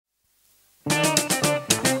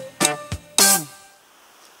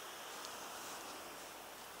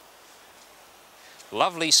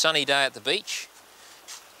Lovely sunny day at the beach,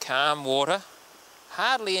 calm water,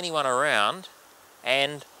 hardly anyone around,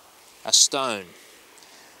 and a stone.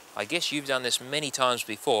 I guess you've done this many times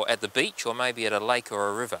before, at the beach or maybe at a lake or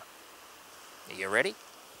a river. Are you ready?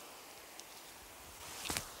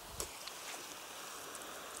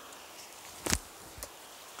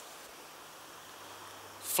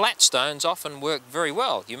 Flat stones often work very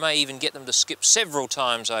well. You may even get them to skip several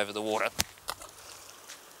times over the water.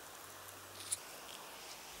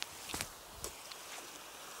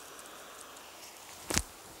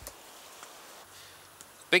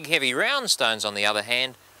 Big heavy round stones, on the other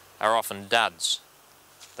hand, are often duds.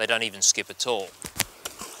 They don't even skip at all.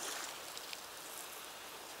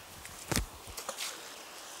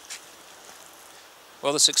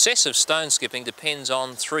 Well, the success of stone skipping depends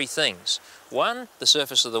on three things. 1, the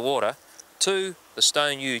surface of the water. 2, the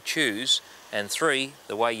stone you choose. And 3,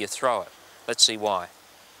 the way you throw it. Let's see why.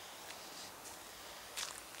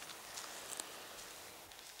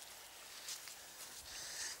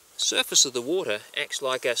 The surface of the water acts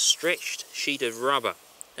like a stretched sheet of rubber,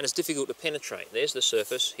 and it's difficult to penetrate. There's the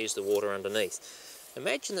surface, here's the water underneath.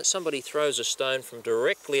 Imagine that somebody throws a stone from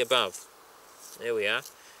directly above. There we are.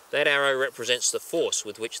 That arrow represents the force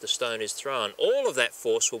with which the stone is thrown. All of that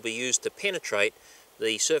force will be used to penetrate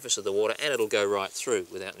the surface of the water, and it'll go right through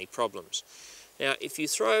without any problems. Now, if you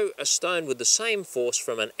throw a stone with the same force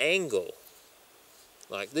from an angle,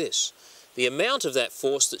 like this, the amount of that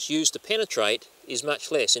force that's used to penetrate is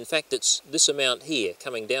much less. In fact, it's this amount here,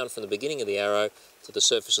 coming down from the beginning of the arrow to the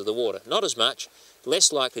surface of the water. Not as much,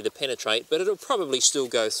 less likely to penetrate, but it'll probably still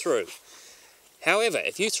go through. However,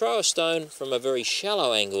 if you throw a stone from a very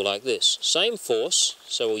shallow angle like this, same force,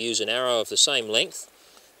 so we'll use an arrow of the same length,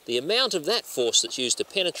 the amount of that force that's used to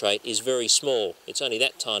penetrate is very small. It's only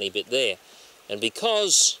that tiny bit there. And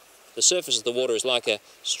because the surface of the water is like a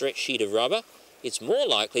stretched sheet of rubber, it's more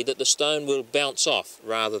likely that the stone will bounce off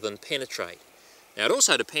rather than penetrate. Now, it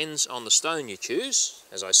also depends on the stone you choose,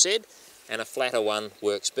 as I said, and a flatter one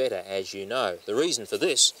works better, as you know. The reason for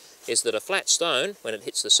this is that a flat stone, when it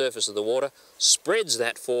hits the surface of the water, spreads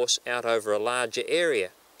that force out over a larger area.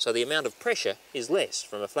 So the amount of pressure is less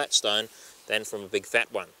from a flat stone than from a big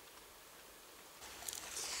fat one.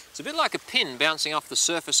 It's a bit like a pin bouncing off the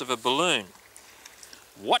surface of a balloon.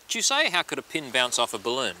 What do you say? How could a pin bounce off a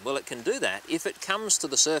balloon? Well, it can do that if it comes to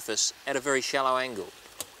the surface at a very shallow angle.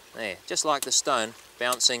 There, just like the stone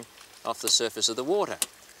bouncing off the surface of the water.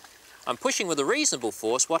 I'm pushing with a reasonable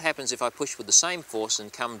force. What happens if I push with the same force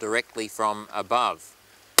and come directly from above?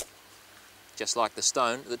 Just like the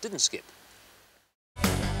stone that didn't skip.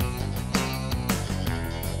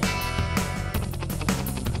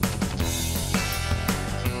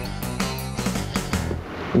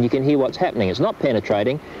 And you can hear what's happening. It's not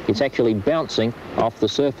penetrating, it's actually bouncing off the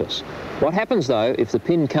surface. What happens though if the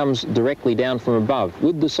pin comes directly down from above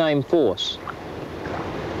with the same force?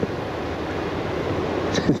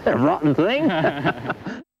 That rotten thing?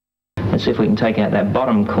 Let's see if we can take out that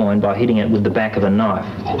bottom coin by hitting it with the back of a knife.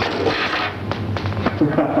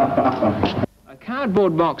 A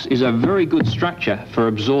cardboard box is a very good structure for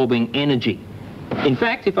absorbing energy. In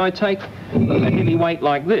fact, if I take a heavy weight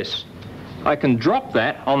like this, I can drop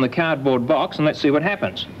that on the cardboard box and let's see what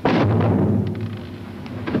happens.